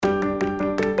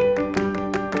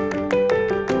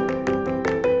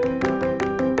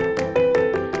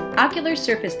Ocular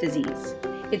surface disease.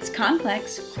 It's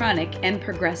complex, chronic, and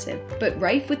progressive, but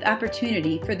rife with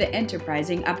opportunity for the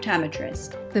enterprising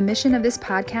optometrist. The mission of this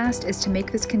podcast is to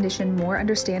make this condition more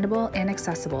understandable and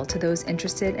accessible to those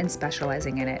interested in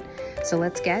specializing in it. So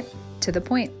let's get to the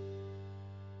point.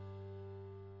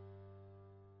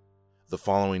 The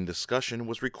following discussion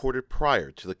was recorded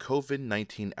prior to the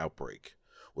COVID-19 outbreak,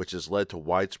 which has led to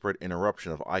widespread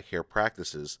interruption of eye care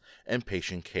practices and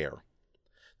patient care.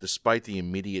 Despite the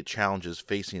immediate challenges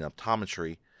facing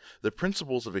optometry, the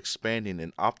principles of expanding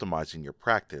and optimizing your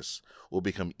practice will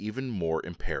become even more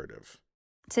imperative.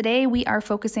 Today, we are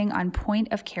focusing on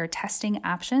point-of-care testing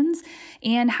options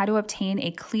and how to obtain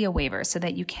a CLIA waiver so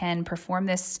that you can perform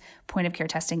this point-of-care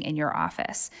testing in your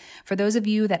office. For those of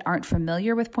you that aren't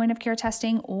familiar with point-of-care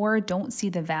testing or don't see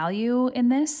the value in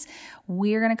this,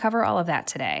 we're going to cover all of that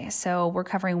today. So we're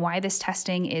covering why this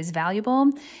testing is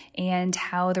valuable and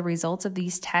how the results of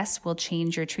these tests will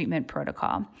change your treatment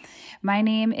protocol. My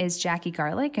name is Jackie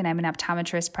Garlick, and I'm an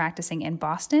optometrist practicing in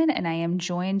Boston, and I am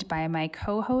joined by my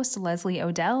co-host, Leslie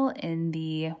Odell, in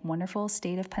the wonderful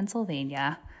state of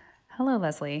Pennsylvania. Hello,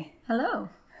 Leslie. Hello.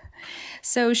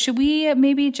 So should we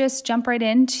maybe just jump right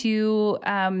into,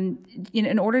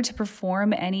 in order to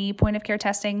perform any point-of-care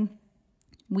testing,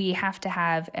 we have to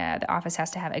have, the office has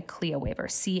to have a CLIA waiver,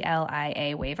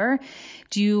 CLIA waiver.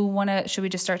 Should we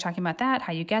just start talking about that,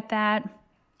 how you get that?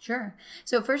 Sure.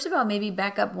 So first of all, maybe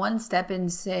back up one step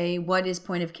and say, what is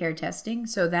point-of-care testing?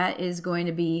 So that is going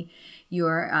to be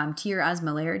your tear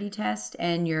osmolarity test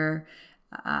and your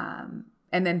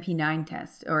MMP9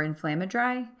 test or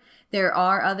inflammatory. There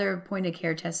are other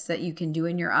point-of-care tests that you can do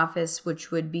in your office, which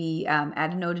would be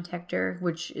adeno detector,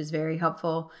 which is very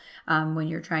helpful when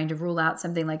you're trying to rule out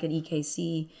something like an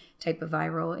EKC type of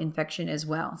viral infection as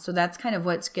well. So that's kind of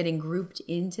what's getting grouped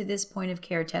into this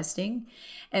point-of-care testing.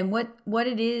 And what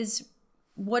it is,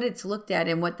 what it's looked at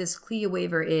and what this CLIA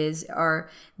waiver is, are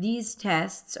these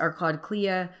tests are called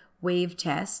CLIA waive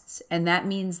tests. And that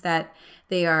means that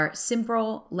they are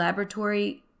simple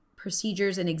laboratory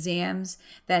procedures and exams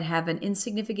that have an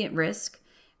insignificant risk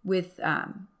with a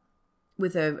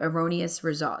erroneous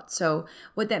result. So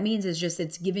what that means is just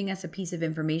it's giving us a piece of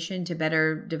information to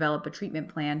better develop a treatment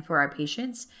plan for our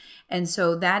patients. And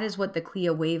so that is what the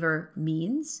CLIA waiver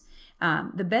means.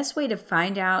 The best way to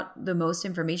find out the most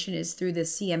information is through the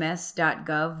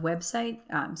cms.gov website.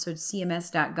 So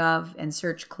cms.gov and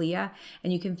search CLIA,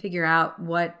 and you can figure out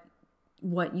what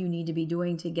you need to be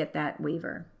doing to get that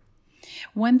waiver.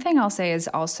 One thing I'll say is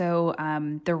also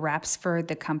the reps for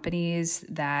the companies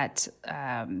that,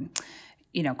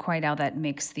 Quidel that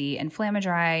makes the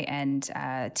inflammatory and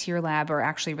Tear Lab are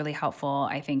actually really helpful,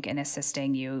 I think, in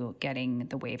assisting you getting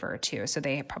the waiver too. So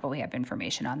they probably have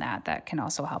information on that can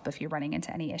also help if you're running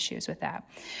into any issues with that.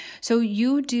 So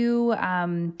you do...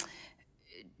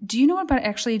 Do you know about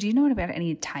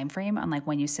any time frame on like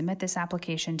when you submit this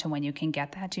application to when you can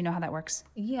get that? Do you know how that works?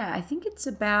 Yeah, I think it's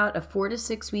about a 4 to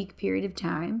 6 week period of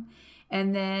time.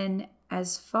 And then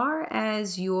as far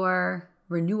as your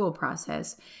renewal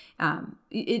process,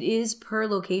 it is per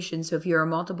location. So if you're a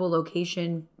multiple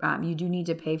location, you do need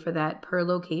to pay for that per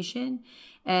location,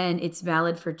 and it's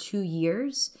valid for 2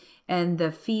 years. And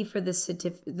the fee for the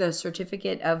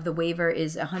certificate of the waiver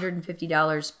is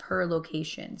 $150 per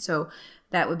location. So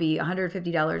that would be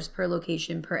 $150 per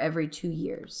location per every 2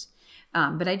 years.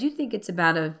 But I do think it's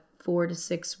about a 4 to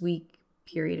 6 week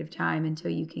period of time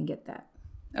until you can get that.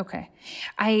 Okay.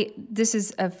 This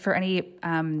is for any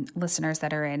listeners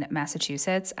that are in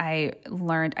Massachusetts. I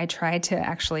tried to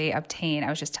actually obtain, I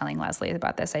was just telling Leslie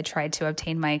about this, I tried to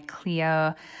obtain my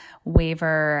CLIA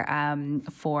waiver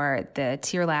for the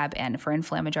Tear Lab and for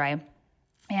inflammatory.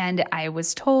 And I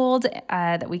was told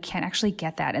that we can't actually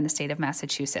get that in the state of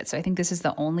Massachusetts. So I think this is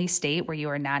the only state where you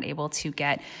are not able to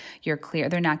get your CLIA.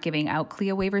 They're not giving out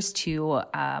CLIA waivers to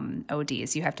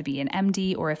ODs. You have to be an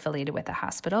MD or affiliated with a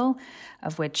hospital,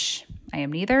 of which I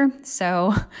am neither.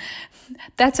 So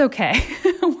that's okay.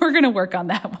 We're going to work on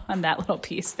that little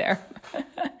piece there.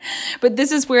 But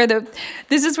this is where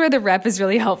the rep is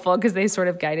really helpful because they sort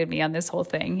of guided me on this whole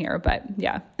thing here. But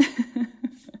yeah.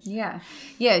 Yeah,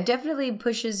 it definitely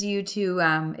pushes you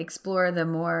to explore the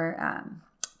more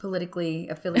politically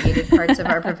affiliated parts of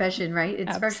our profession, right?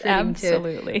 It's frustrating.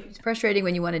 Absolutely. It's frustrating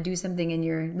when you want to do something and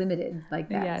you're limited like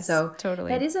that. Yes, so totally.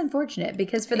 That is unfortunate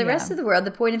because for the rest of the world,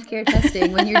 the point of care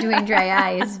testing when you're doing dry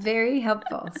eye is very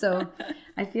helpful. So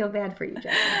I feel bad for you,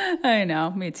 Jackie. I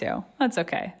know, me too. That's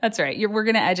okay. That's right. We're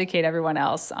going to educate everyone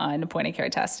else on point of care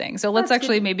testing. So let's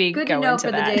actually maybe go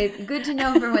into that. Good to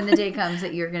know for when the day comes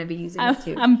that you're going to be using it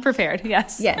too. I'm prepared.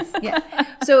 Yes. Yes. Yeah.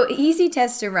 So easy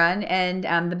test to run,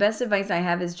 and the best advice I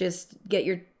have is just get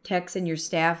your techs and your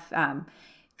staff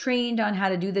trained on how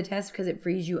to do the test because it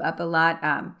frees you up a lot.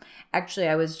 Actually,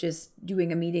 I was just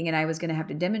doing a meeting and I was going to have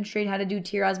to demonstrate how to do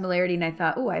tear osmolarity, and I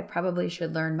thought, oh, I probably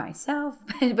should learn myself.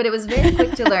 But it was very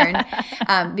quick to learn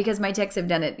because my techs have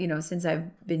done it, since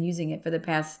I've been using it for the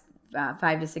past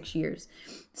 5 to 6 years.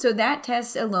 So that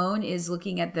test alone is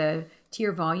looking at the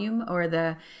tear volume, or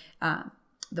the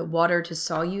water to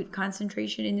solute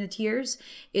concentration in the tears.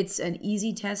 It's an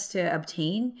easy test to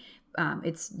obtain.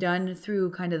 It's done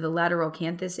through kind of the lateral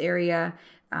canthus area,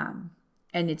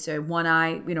 and it's a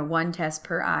one test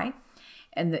per eye,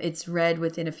 and it's read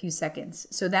within a few seconds.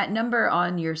 So that number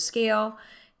on your scale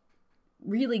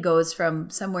really goes from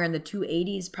somewhere in the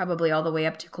 280s, probably all the way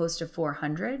up to close to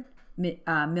 400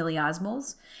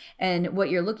 milliosmoles. And what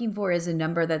you're looking for is a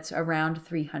number that's around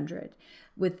 300,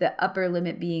 with the upper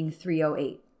limit being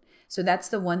 308. So that's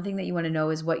the one thing that you want to know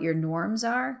is what your norms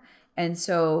are. And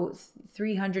so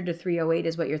 300 to 308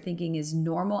 is what you're thinking is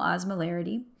normal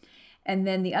osmolarity. And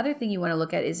then the other thing you want to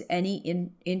look at is any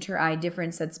inter-eye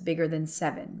difference that's bigger than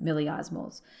 7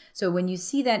 milliosmoles. So when you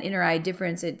see that inter-eye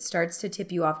difference, it starts to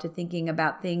tip you off to thinking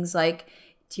about things like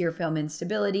tear film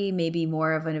instability, maybe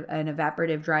more of an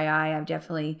evaporative dry eye. I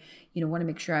definitely, want to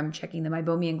make sure I'm checking the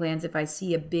meibomian glands if I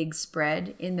see a big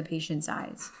spread in the patient's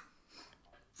eyes.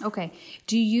 Okay.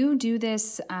 Do you do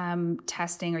this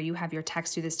testing, or you have your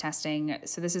techs do this testing?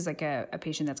 So this is like a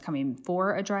patient that's coming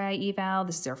for a dry eye eval.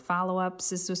 This is their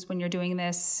follow-ups. Is this when you're doing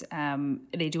this?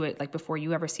 They do it like before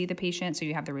you ever see the patient, so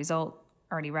you have the result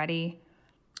already ready?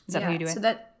 Is that how you do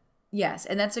it? Yes.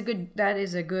 And that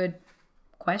is a good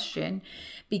question,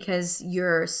 because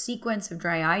your sequence of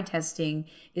dry eye testing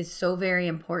is so very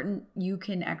important. You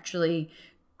can actually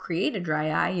create a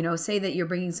dry eye, say that you're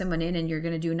bringing someone in and you're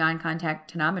going to do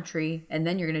non-contact tonometry and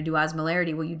then you're going to do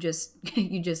osmolarity. Well, you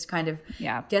just kind of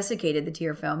desiccated the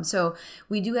tear film. So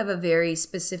we do have a very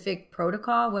specific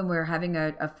protocol when we're having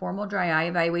a formal dry eye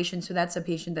evaluation. So that's a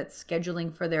patient that's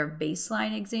scheduling for their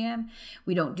baseline exam.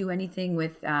 We don't do anything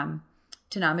with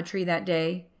tonometry that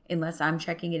day unless I'm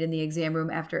checking it in the exam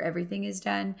room after everything is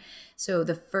done. So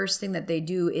the first thing that they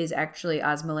do is actually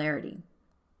osmolarity.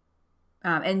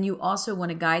 And you also want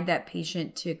to guide that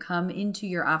patient to come into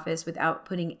your office without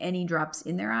putting any drops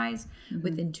in their eyes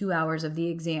within 2 hours of the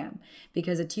exam,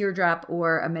 because a teardrop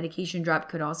or a medication drop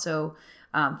could also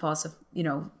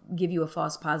give you a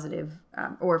false positive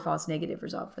or false negative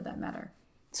result for that matter.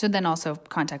 So then also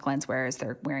contact lens wearers,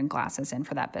 they're wearing glasses in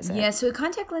for that visit. Yeah, so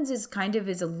contact lens is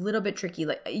a little bit tricky.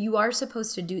 Like you are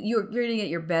supposed to you're going to get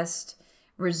your best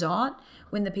result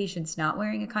when the patient's not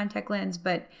wearing a contact lens,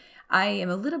 but I am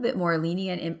a little bit more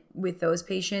lenient with those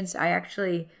patients. I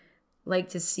actually like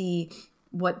to see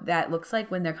what that looks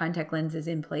like when their contact lens is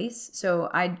in place. So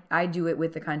I do it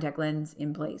with the contact lens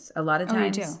in place. A lot of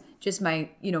times, just my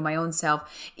own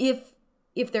self.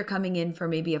 If they're coming in for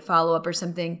maybe a follow-up or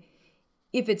something,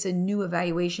 if it's a new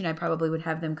evaluation, I probably would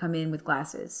have them come in with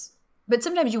glasses. But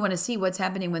sometimes you want to see what's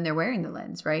happening when they're wearing the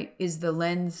lens, right? Is the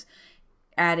lens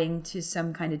adding to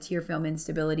some kind of tear film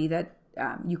instability that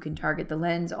you can target the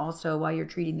lens also while you're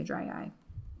treating the dry eye.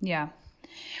 Yeah.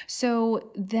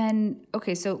 So then,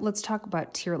 so let's talk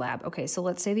about tear lab. Okay, so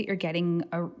let's say that you're getting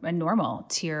a normal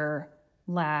tear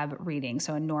lab reading,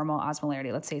 so a normal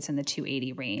osmolarity. Let's say it's in the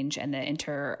 280 range, and the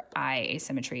inter-eye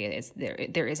asymmetry is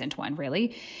there isn't one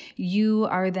really. You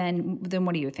are then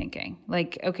what are you thinking?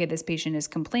 Like, okay, this patient is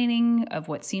complaining of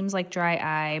what seems like dry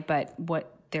eye, but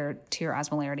what their tear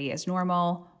osmolarity is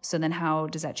normal. So then how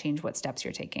does that change what steps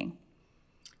you're taking?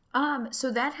 So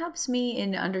that helps me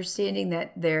in understanding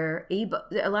that they're able,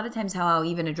 a lot of times how I'll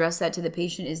even address that to the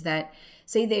patient is that,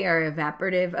 say they are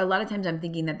evaporative. A lot of times I'm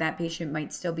thinking that patient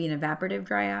might still be an evaporative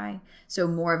dry eye. So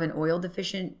more of an oil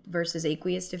deficient versus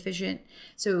aqueous deficient.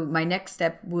 So my next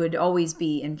step would always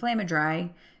be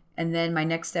inflammatory. And then my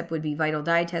next step would be vital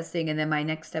dye testing. And then my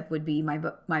next step would be my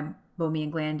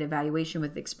meibomian gland evaluation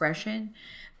with expression.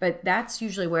 But that's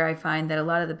usually where I find that a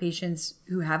lot of the patients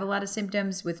who have a lot of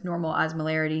symptoms with normal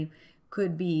osmolarity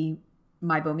could be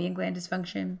meibomian gland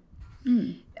dysfunction.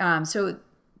 So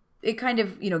it kind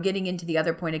of, getting into the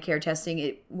other point of care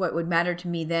testing, what would matter to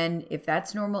me then, if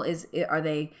that's normal, are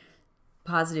they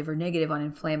positive or negative on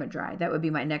inflammatory? That would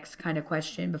be my next kind of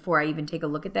question before I even take a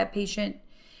look at that patient.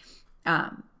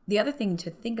 The other thing to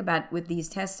think about with these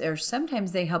tests are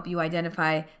sometimes they help you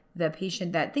identify the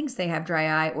patient that thinks they have dry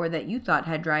eye or that you thought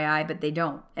had dry eye, but they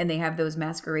don't. And they have those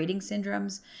masquerading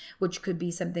syndromes, which could be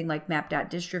something like MAP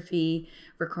dot dystrophy,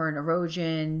 recurrent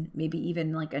erosion, maybe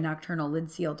even like a nocturnal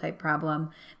lid seal type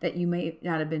problem that you may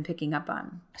not have been picking up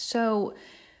on. So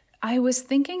I was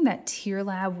thinking that tear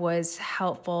lab was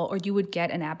helpful, or you would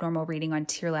get an abnormal reading on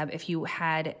tear lab if you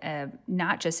had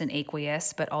not just an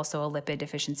aqueous, but also a lipid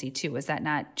deficiency too. Is that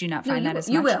not, do you not find that as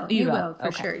much? You will, for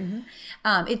Okay. sure.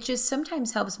 It just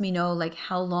sometimes helps me know like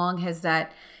how long has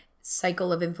that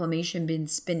cycle of inflammation been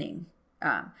spinning.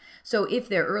 So if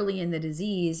they're early in the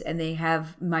disease and they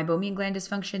have meibomian gland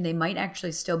dysfunction, they might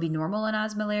actually still be normal in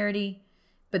osmolarity,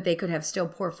 but they could have still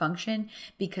poor function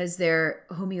because their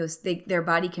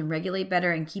body can regulate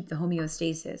better and keep the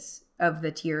homeostasis of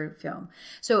the tear film.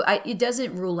 So it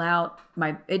doesn't rule out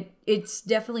it's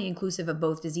definitely inclusive of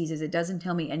both diseases. It doesn't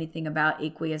tell me anything about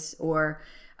aqueous or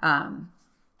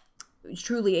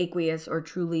truly aqueous or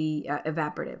truly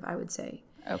evaporative, I would say.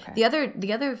 Okay.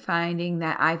 The other finding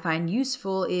that I find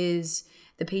useful is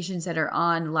the patients that are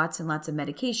on lots and lots of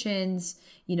medications.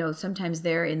 Sometimes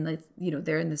they're in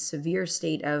the severe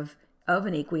state of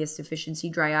an aqueous deficiency,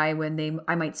 dry eye,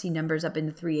 I might see numbers up in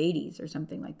the 380s or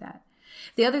something like that.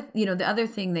 The other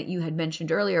thing that you had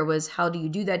mentioned earlier was, how do you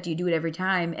do that? Do you do it every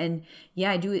time? And yeah,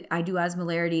 I do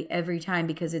osmolarity every time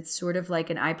because it's sort of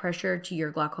like an eye pressure to your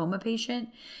glaucoma patient.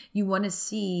 You want to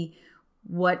see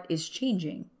what is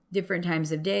changing. Different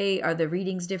times of day, are the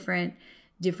readings different?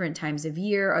 Different times of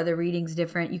year, are the readings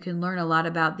different? You can learn a lot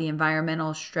about the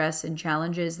environmental stress and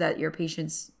challenges that your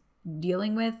patient's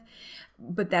dealing with.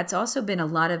 But that's also been a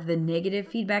lot of the negative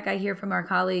feedback I hear from our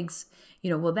colleagues.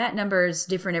 Well, that number is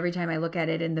different every time I look at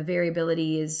it, and the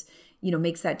variability is,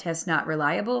 makes that test not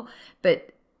reliable.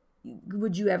 But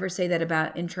would you ever say that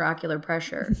about intraocular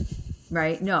pressure?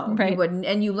 Right? No, Right. You wouldn't.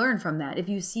 And you learn from that. If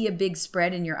you see a big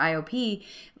spread in your IOP,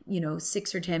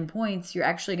 6 or 10 points, you're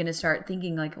actually going to start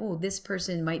thinking like, oh, this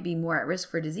person might be more at risk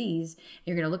for disease.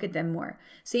 You're going to look at them more.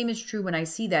 Same is true when I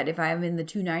see that. If I'm in the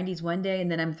 290s one day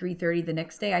and then I'm 330 the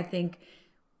next day, I think,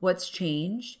 what's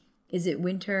changed? Is it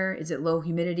winter? Is it low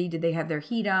humidity? Did they have their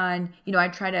heat on? I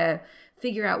try to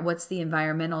figure out what's the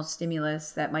environmental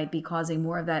stimulus that might be causing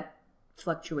more of that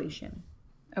fluctuation.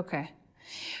 Okay.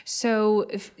 So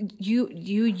if you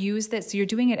use this, so you're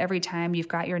doing it every time, you've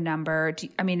got your number.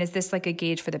 Is this like a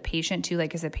gauge for the patient too?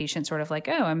 Like, is the patient sort of like,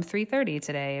 oh, I'm 330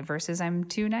 today versus I'm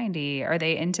 290? Are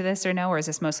they into this or no? Or is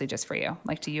this mostly just for you?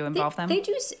 Like, do you involve them? They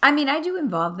do. I do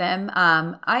involve them.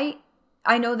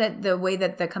 I know that the way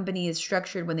that the company is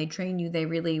structured, when they train you, they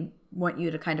really want you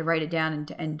to kind of write it down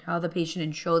and tell the patient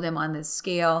and show them on this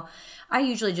scale. I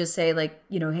usually just say like,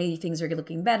 hey, things are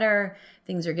looking better,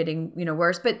 things are getting,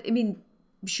 worse. But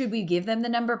should we give them the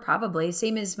number? Probably.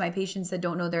 Same as my patients that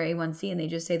don't know their A1C and they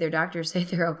just say their doctors say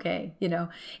they're okay.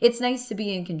 It's nice to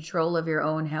be in control of your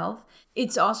own health.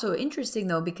 It's also interesting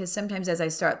though, because sometimes as I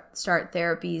start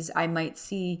therapies, I might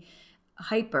see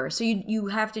hyper. So you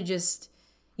have to just,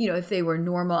 if they were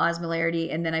normal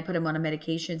osmolarity and then I put them on a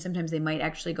medication, sometimes they might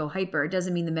actually go hyper. It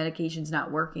doesn't mean the medication's not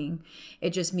working.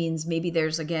 It just means maybe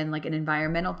there's, again, like an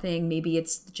environmental thing. Maybe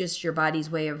it's just your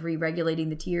body's way of re-regulating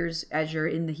the tears as you're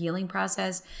in the healing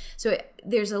process. So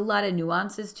there's a lot of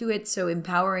nuances to it. So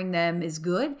empowering them is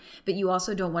good, but you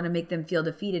also don't want to make them feel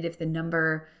defeated if the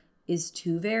number is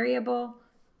too variable.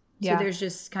 Yeah. So there's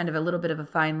just kind of a little bit of a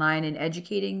fine line in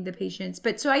educating the patients.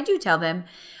 But so I do tell them,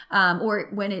 or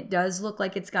when it does look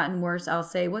like it's gotten worse, I'll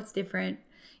say, what's different?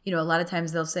 A lot of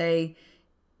times they'll say,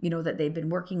 that they've been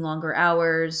working longer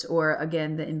hours, or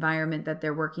again, the environment that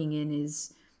they're working in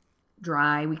is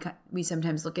dry. We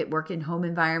sometimes look at work in home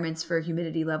environments for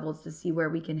humidity levels to see where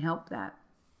we can help that.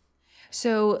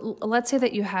 So let's say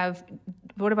that you have,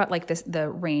 what about like this, the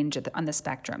range on the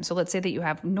spectrum? So let's say that you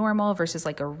have normal versus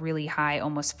like a really high,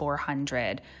 almost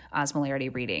 400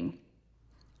 osmolarity reading.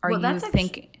 Are you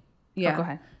thinking? Yeah. Oh, go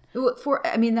ahead.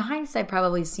 The highest I've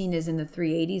probably seen is in the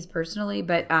 380s personally,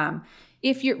 but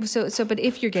if you're but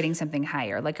if you're getting something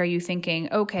higher, like, are you thinking,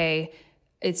 okay,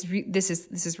 this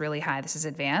is really high, this is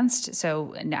advanced,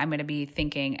 so I'm going to be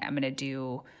thinking I'm going to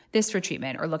do this for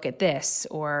treatment, or look at this,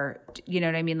 or you know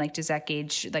what I mean? Like, does that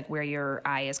gauge like where your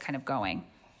eye is kind of going?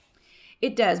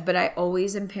 It does, but I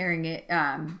always am pairing it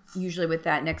usually with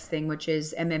that next thing, which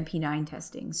is MMP9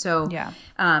 testing. So yeah.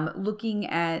 Looking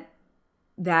at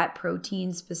that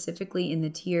protein specifically in the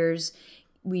tears,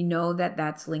 we know that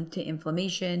that's linked to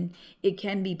inflammation. It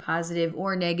can be positive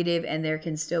or negative, and there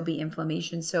can still be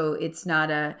inflammation. So it's not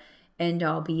a end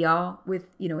all be all with,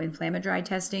 inflammatory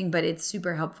testing, but it's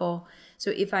super helpful.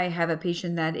 So if I have a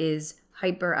patient that is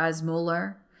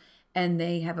hyperosmolar and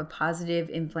they have a positive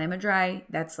inflammatory,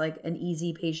 that's like an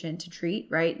easy patient to treat,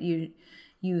 right? You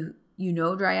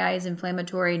dry eye is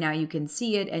inflammatory. Now you can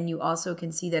see it, and you also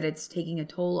can see that it's taking a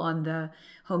toll on the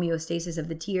homeostasis of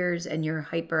the tears, and you're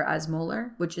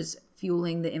hyperosmolar, which is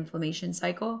fueling the inflammation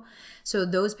cycle. So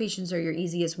those patients are your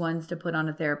easiest ones to put on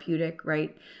a therapeutic,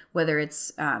 right? Whether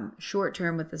it's short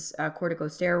term with this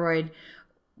corticosteroid,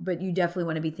 but you definitely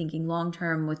want to be thinking long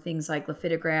term with things like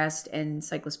lifitegrast and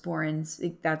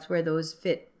cyclosporins. That's where those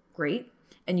fit great.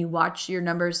 And you watch your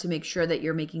numbers to make sure that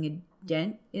you're making a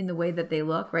dent in the way that they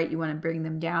look, right? You want to bring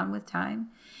them down with time.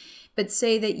 But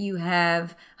say that you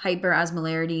have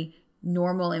hyperosmolarity,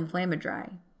 normal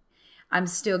inflammatory. I'm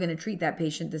still going to treat that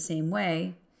patient the same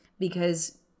way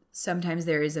because sometimes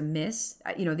there is a miss.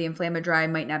 The inflammatory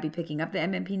might not be picking up the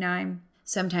MMP9.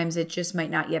 Sometimes it just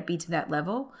might not yet be to that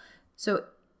level. So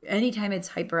anytime it's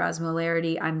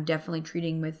hyperosmolarity, I'm definitely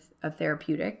treating with a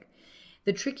therapeutic.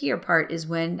 The trickier part is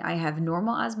when I have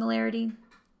normal osmolarity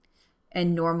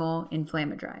and normal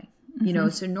inflammatory.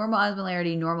 So normal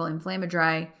osmolarity, normal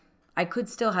inflammatory, I could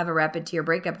still have a rapid tear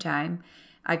breakup time.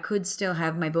 I could still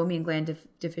have meibomian gland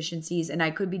deficiencies, and I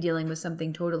could be dealing with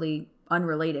something totally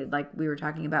unrelated, like we were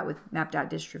talking about with MAP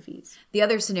dystrophies. The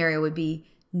other scenario would be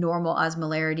normal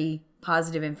osmolarity,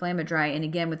 positive inflammatory, and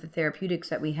again, with the therapeutics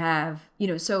that we have,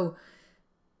 so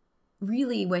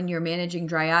really when you're managing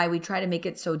dry eye, we try to make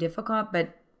it so difficult,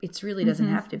 but it really doesn't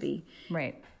have to be.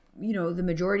 Right. The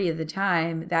majority of the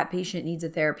time, that patient needs a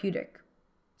therapeutic.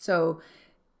 So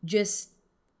just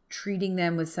treating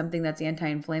them with something that's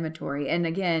anti-inflammatory. And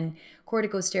again,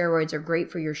 corticosteroids are great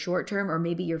for your short term or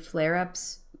maybe your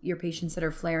flare-ups, your patients that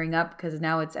are flaring up, because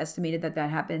now it's estimated that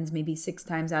happens maybe 6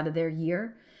 times out of their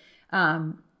year.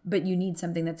 But you need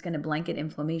something that's going to blanket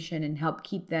inflammation and help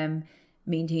keep them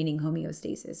maintaining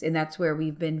homeostasis. And that's where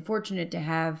we've been fortunate to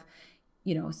have,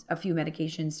 a few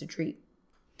medications to treat.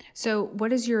 So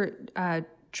what is your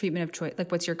treatment of choice?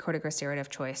 Like, what's your corticosteroid of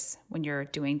choice when you're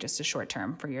doing just a short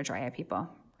term for your dry eye people?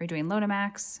 Are you doing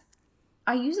Lotemax?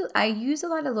 I use a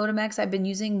lot of Lotemax. I've been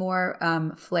using more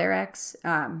Flarex.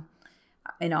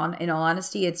 In all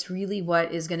honesty, it's really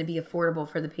what is going to be affordable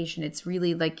for the patient. It's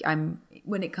really like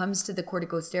when it comes to the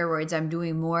corticosteroids, I'm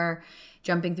doing more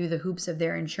jumping through the hoops of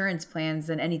their insurance plans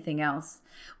than anything else.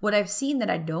 What I've seen that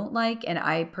I don't like, and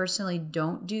I personally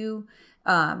don't do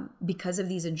because of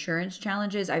these insurance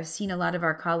challenges, I've seen a lot of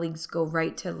our colleagues go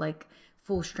right to like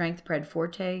full strength Pred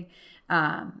Forte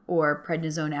or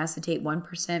prednisone acetate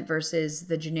 1% versus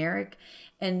the generic.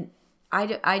 And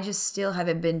I just still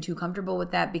haven't been too comfortable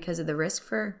with that because of the risk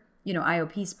for,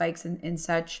 IOP spikes and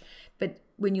such. But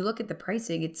when you look at the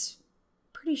pricing, it's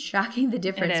pretty shocking the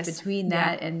difference between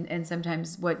that and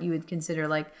sometimes what you would consider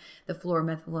like the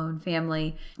fluorometholone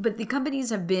family. But the companies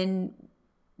have been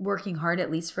working hard,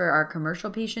 at least for our commercial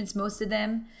patients, most of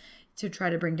them, to try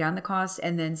to bring down the cost.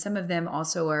 And then some of them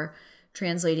also are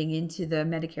translating into the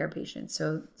Medicare patients.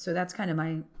 So that's kind of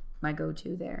my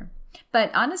go-to there.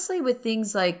 But honestly, with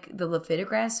things like the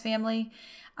lifitegrast family,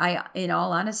 I, in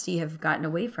all honesty, have gotten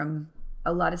away from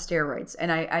a lot of steroids.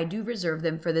 And I do reserve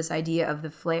them for this idea of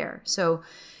the flare. So,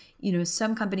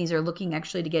 some companies are looking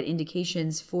actually to get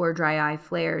indications for dry eye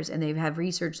flares. And they have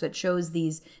research that shows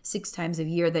these 6 times a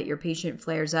year that your patient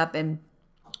flares up. And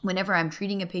whenever I'm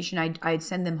treating a patient, I'd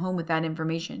send them home with that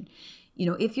information.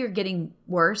 If you're getting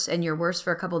worse and you're worse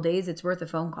for a couple of days, it's worth a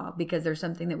phone call because there's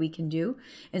something that we can do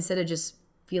instead of just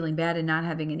feeling bad and not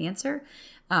having an answer.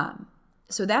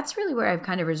 So that's really where I've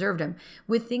kind of reserved them.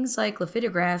 With things like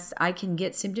lifitegrast, I can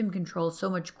get symptom control so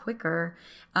much quicker,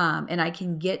 and I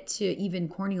can get to even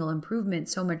corneal improvement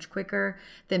so much quicker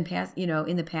than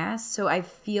in the past. So I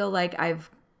feel like I've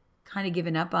kind of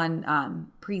given up on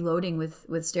preloading with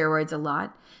steroids a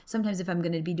lot. Sometimes if I'm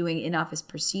going to be doing in-office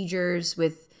procedures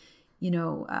with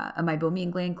a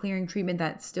meibomian gland clearing treatment,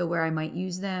 that's still where I might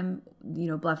use them,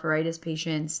 blepharitis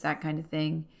patients, that kind of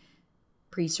thing,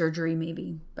 pre-surgery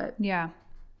maybe, but. Yeah.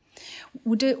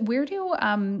 Well,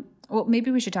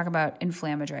 maybe we should talk about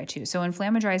inflammatory too. So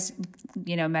inflammatory is,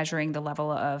 measuring the level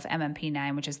of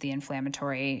MMP9, which is the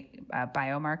inflammatory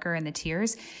biomarker in the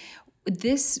tears.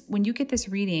 When you get this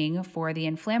reading for the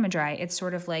inflammatory, it's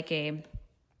sort of like a,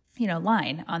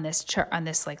 line on this chart, on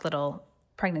this like little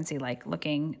pregnancy-like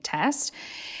looking test.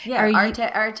 Yeah,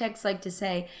 our techs like to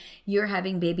say, you're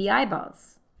having baby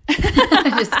eyeballs.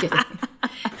 Just kidding.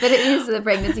 But it is the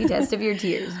pregnancy test of your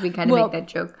tears. We kind of make that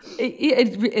joke.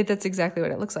 That's exactly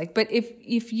what it looks like. But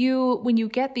when you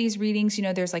get these readings,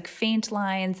 there's like faint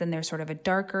lines and there's sort of a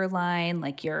darker line,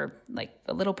 like you're like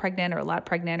a little pregnant or a lot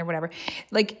pregnant or whatever.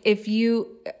 Like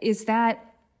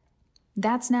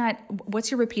that's not,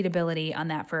 what's your repeatability on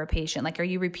that for a patient? Like, are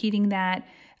you repeating that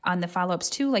on the follow-ups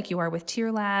too, like you are with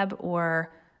Tear Lab,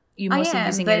 or you mostly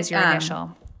using it as your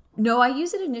initial? No, I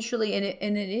use it initially, and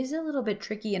it is a little bit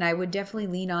tricky, and I would definitely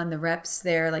lean on the reps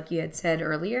there, like you had said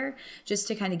earlier, just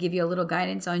to kind of give you a little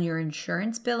guidance on your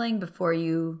insurance billing before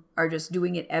you are just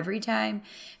doing it every time,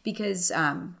 because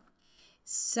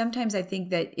sometimes I think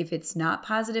that if it's not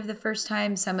positive the first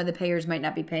time, some of the payers might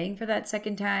not be paying for that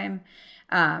second time.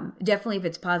 Definitely, if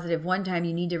it's positive one time,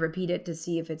 you need to repeat it to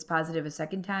see if it's positive a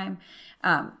second time.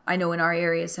 I know in our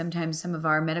area, sometimes some of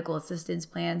our medical assistance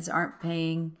plans aren't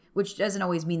paying, which doesn't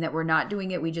always mean that we're not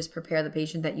doing it. We just prepare the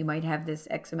patient that you might have this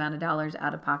X amount of dollars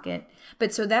out of pocket.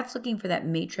 But so that's looking for that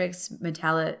matrix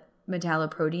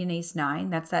metalloproteinase 9.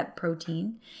 That's that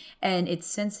protein. And it's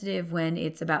sensitive when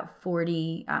it's about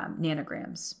 40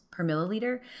 nanograms per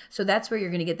milliliter. So that's where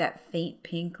you're going to get that faint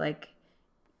pink, like,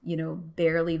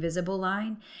 barely visible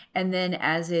line. And then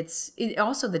as it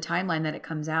also the timeline that it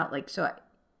comes out, like, so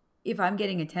if I'm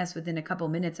getting a test within a couple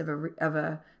minutes of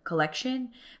a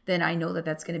collection, then I know that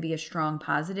that's going to be a strong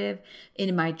positive.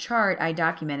 In my chart, I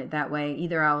document it that way.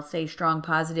 Either I'll say strong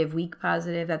positive, weak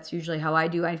positive. That's usually how I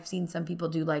do. I've seen some people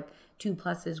do like 2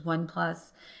 pluses, 1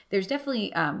 plus. There's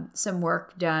definitely some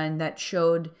work done that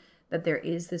showed that there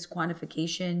is this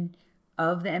quantification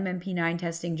of the MMP9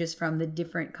 testing just from the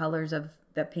different colors of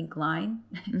the pink line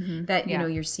that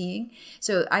you're seeing.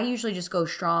 So I usually just go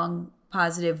strong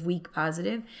positive, weak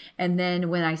positive, and then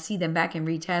when I see them back and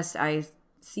retest, I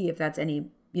see if that's any,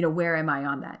 where am I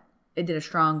on that? Did a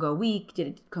strong go weak? Did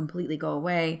it completely go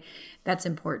away? That's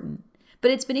important.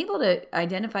 But it's been able to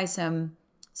identify some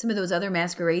of those other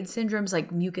masquerade syndromes,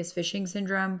 like mucus fishing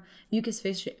syndrome. Mucus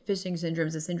fishing syndrome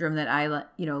is a syndrome that I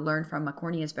learned from a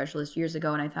cornea specialist years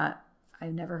ago, and I thought,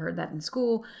 I've never heard that in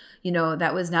school.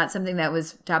 That was not something that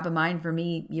was top of mind for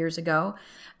me years ago.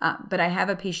 But I have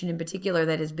a patient in particular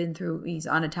that has been through, he's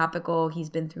on a topical,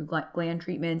 he's been through gland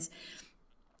treatments,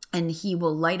 and he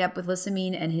will light up with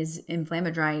lissamine, and his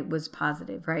Inflamadry was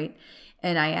positive, right?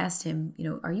 And I asked him,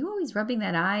 are you always rubbing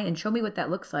that eye? And show me what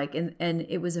that looks like. And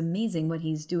it was amazing what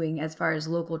he's doing as far as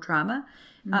local trauma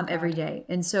every day.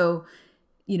 And so,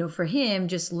 for him,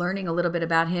 just learning a little bit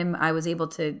about him, I was able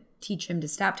to teach him to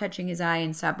stop touching his eye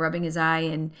and stop rubbing his eye.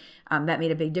 And that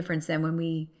made a big difference then when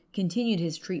we continued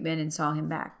his treatment and saw him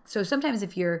back. So sometimes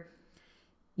if you're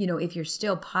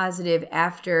still positive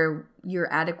after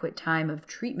your adequate time of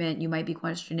treatment, you might be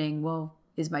questioning, well,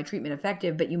 is my treatment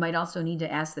effective? But you might also need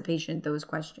to ask the patient those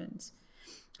questions.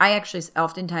 I actually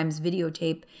oftentimes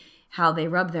videotape how they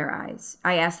rub their eyes.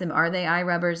 I ask them, are they eye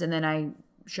rubbers? And then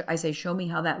I say, show me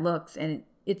how that looks. And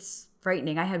it's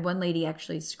frightening. I had one lady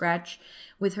actually scratch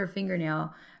with her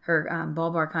fingernail her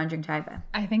bulbar conjunctiva.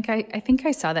 I think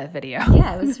I saw that video.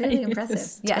 Yeah, it was really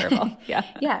impressive. Yeah. Terrible.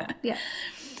 Yeah. Yeah.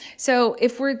 So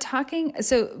if we're talking,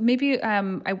 so maybe I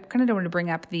kind of don't want to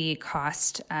bring up the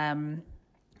cost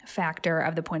factor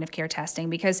of the point of care testing,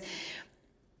 because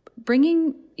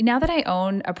now that I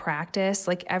own a practice,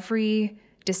 like every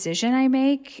decision I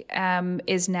make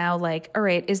is now like, all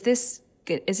right, is this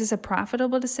a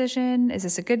profitable decision? Is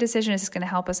this a good decision? Is this going to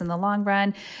help us in the long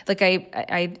run? Like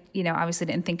I obviously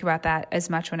didn't think about that as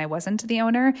much when I wasn't the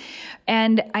owner.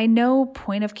 And I know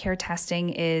point of care testing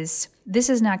this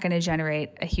is not going to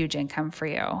generate a huge income for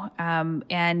you.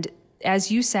 And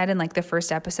as you said in like the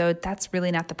first episode, that's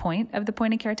really not the point of the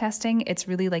point of care testing. It's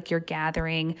really like you're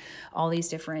gathering all these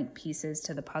different pieces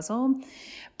to the puzzle.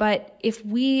 But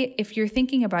if you're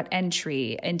thinking about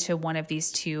entry into one of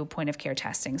these two point of care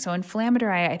testing, so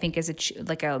Inflamadry, I think is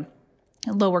a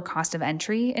lower cost of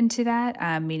entry into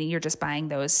that, meaning you're just buying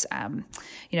those,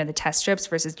 the test strips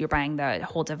versus you're buying the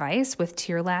whole device with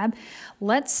Tier Lab.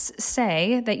 Let's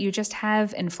say that you just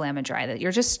have Inflamadry, that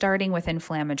you're just starting with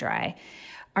Inflamadry.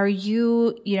 Are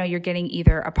you're getting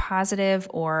either a positive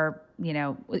or,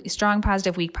 strong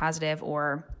positive, weak positive,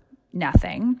 or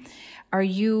nothing. Are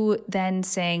you then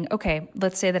saying, okay,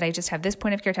 let's say that I just have this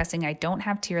point of care testing. I don't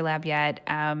have Tier Lab yet.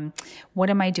 What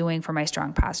am I doing for my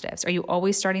strong positives? Are you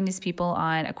always starting these people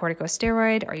on a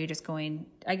corticosteroid? Are you just going,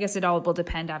 I guess it all will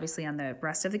depend obviously on the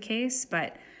rest of the case,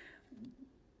 but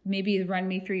maybe run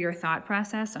me through your thought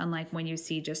process on like when you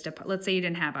see let's say you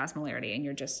didn't have osmolarity and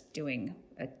you're just doing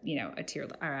a Tier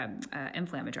or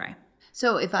Inflamadry.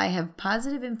 So if I have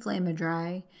positive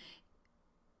Inflamadry,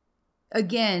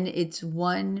 again, it's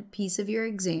one piece of your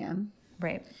exam.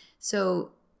 Right.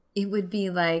 So it would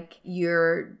be like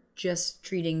you're just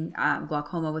treating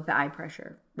glaucoma with the eye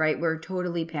pressure, right? We're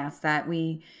totally past that.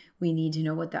 We need to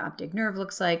know what the optic nerve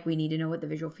looks like. We need to know what the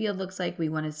visual field looks like. We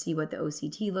want to see what the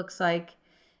OCT looks like,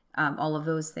 all of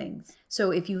those things.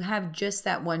 So if you have just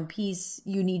that one piece,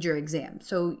 you need your exam.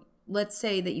 So let's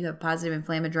say that you have positive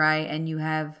Inflamadry and you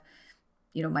have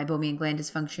meibomian gland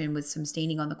dysfunction with some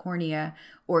staining on the cornea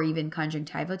or even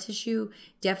conjunctival tissue,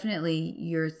 definitely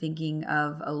you're thinking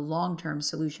of a long-term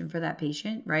solution for that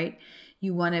patient, right?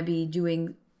 You want to be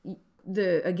doing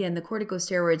the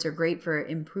corticosteroids are great for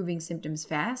improving symptoms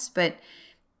fast, but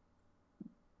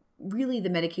really the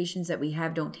medications that we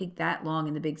have don't take that long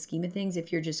in the big scheme of things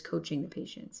if you're just coaching the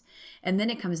patients. And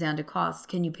then it comes down to cost.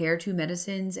 Can you pair two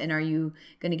medicines, and are you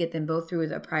going to get them both through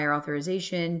with a prior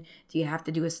authorization? Do you have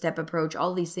to do a step approach?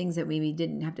 All these things that maybe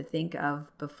didn't have to think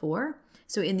of before.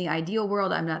 So in the ideal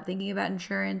world, I'm not thinking about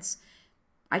insurance.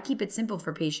 I keep it simple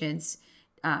for patients,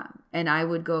 and I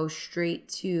would go straight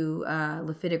to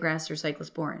lifitegrast or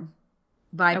cyclosporin,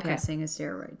 bypassing a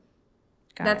steroid.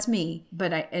 That's me,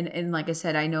 but and like I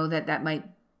said, I know that might,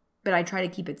 but I try to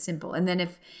keep it simple. And then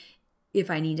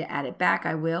if I need to add it back,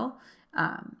 I will.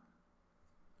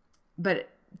 But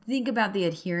think about the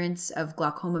adherence of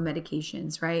glaucoma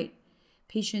medications, right?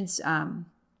 Patients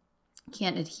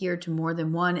can't adhere to more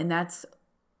than one, and that's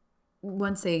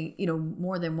once they,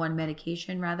 more than one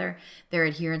medication rather, their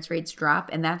adherence rates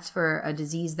drop, and that's for a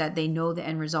disease that they know the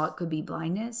end result could be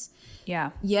blindness.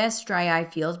 Yeah. Yes, dry eye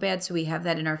feels bad, so we have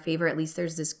that in our favor. At least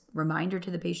there's this reminder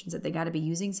to the patients that they got to be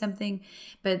using something.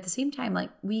 But at the same time,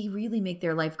 we really make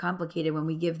their life complicated when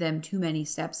we give them too many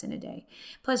steps in a day.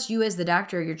 Plus, you as the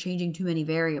doctor, you're changing too many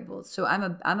variables. So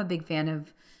I'm a big fan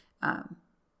of,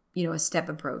 a step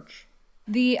approach.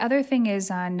 The other thing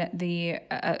is on the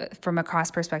from a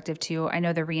cost perspective too. I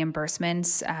know the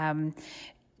reimbursements.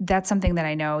 That's something that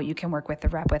I know you can work with the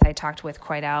rep with. I talked with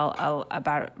Quidel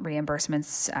about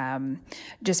reimbursements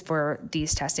just for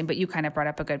these testing, but you kind of brought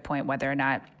up a good point whether or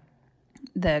not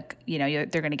they're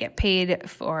going to get paid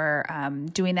for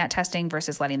doing that testing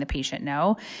versus letting the patient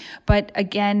know. But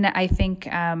again, I think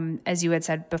as you had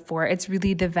said before, it's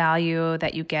really the value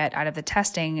that you get out of the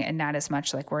testing, and not as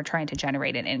much like we're trying to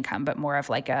generate an income, but more of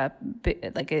the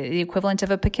equivalent of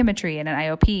a pachymetry and an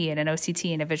IOP and an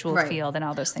OCT and a visual field and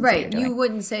all those things. Right. You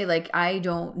wouldn't say I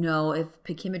don't know if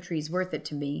pachymetry is worth it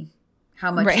to me,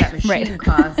 how much that machine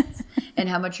costs and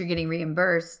how much you're getting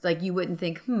reimbursed. You wouldn't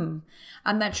think,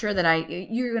 I'm not sure that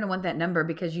you're going to want that number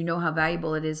because you know how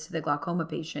valuable it is to the glaucoma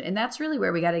patient. And that's really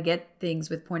where we got to get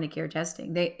things with point of care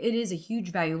testing. It is a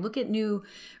huge value. Look at new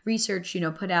research,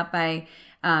 put out by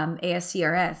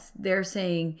ASCRS. They're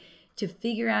saying to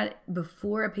figure out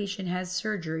before a patient has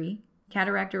surgery,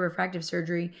 cataract or refractive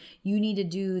surgery, you need to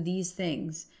do these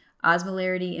things: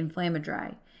 osmolarity and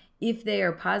inflammatory. If they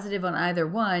are positive on either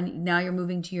one, now you're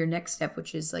moving to your next step,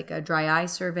 which is like a dry eye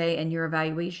survey and your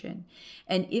evaluation.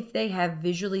 And if they have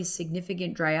visually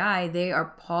significant dry eye, they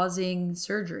are pausing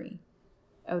surgery.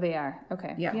 Oh, they are.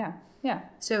 Okay. Yeah. Yeah.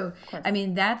 So,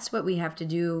 that's what we have to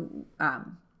do.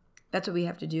 That's what we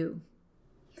have to do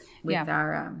with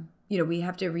our, we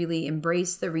have to really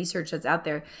embrace the research that's out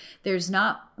there. There's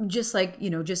not just like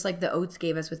the oats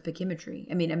gave us with pachymetry.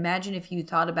 Imagine if you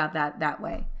thought about that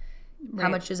way. Right. How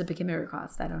much does a pachymetry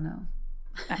cost? I don't know.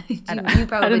 You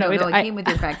probably don't know. It came with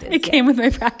your practice. It came with my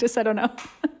practice. I don't know.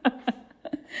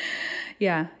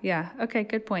 Yeah. Okay,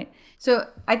 good point. So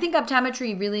I think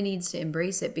optometry really needs to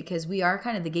embrace it because we are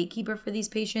kind of the gatekeeper for these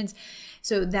patients.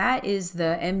 So that is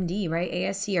the MD, right?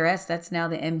 ASCRS, that's now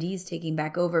the MDs taking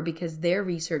back over because their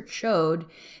research showed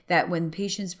that when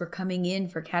patients were coming in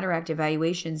for cataract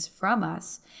evaluations from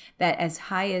us, that as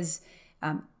high as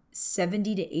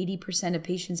 70 to 80% of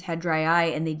patients had dry eye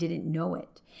and they didn't know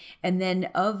it. And then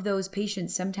of those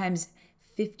patients, sometimes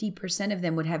 50% of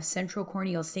them would have central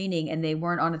corneal staining and they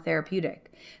weren't on a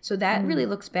therapeutic. So that really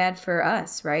looks bad for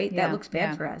us, right? Yeah, that looks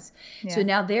bad for us. Yeah. So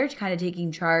now they're kind of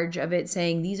taking charge of it,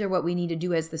 saying these are what we need to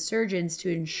do as the surgeons to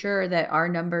ensure that our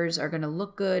numbers are going to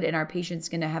look good and our patient's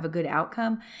going to have a good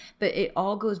outcome. But it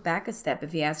all goes back a step.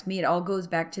 If you ask me, it all goes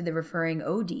back to the referring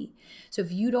OD. So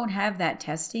if you don't have that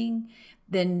testing,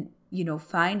 then,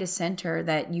 find a center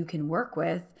that you can work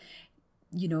with,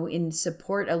 in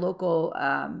support a local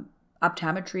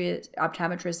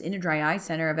optometrist in a dry eye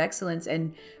center of excellence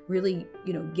and really,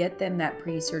 get them that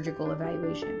pre-surgical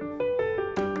evaluation.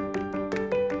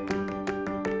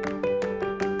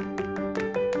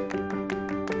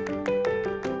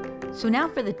 So now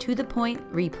for the To The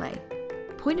Point replay.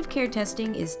 Point of care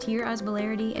testing is tear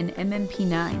osmolarity and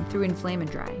MMP9 through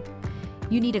inflammatory.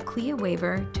 You need a CLIA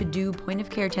waiver to do point of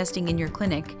care testing in your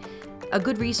clinic. A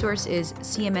good resource is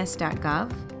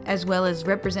cms.gov, as well as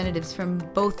representatives from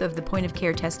both of the point of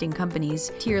care testing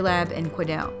companies, TearLab and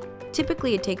Quidel.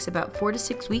 Typically, it takes about 4 to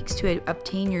 6 weeks to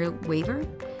obtain your waiver,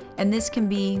 and this can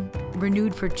be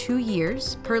renewed for 2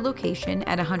 years per location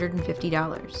at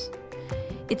 $150.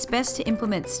 It's best to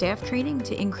implement staff training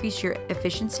to increase your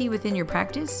efficiency within your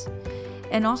practice.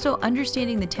 And also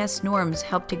understanding the test norms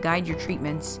help to guide your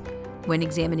treatments when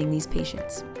examining these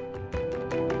patients.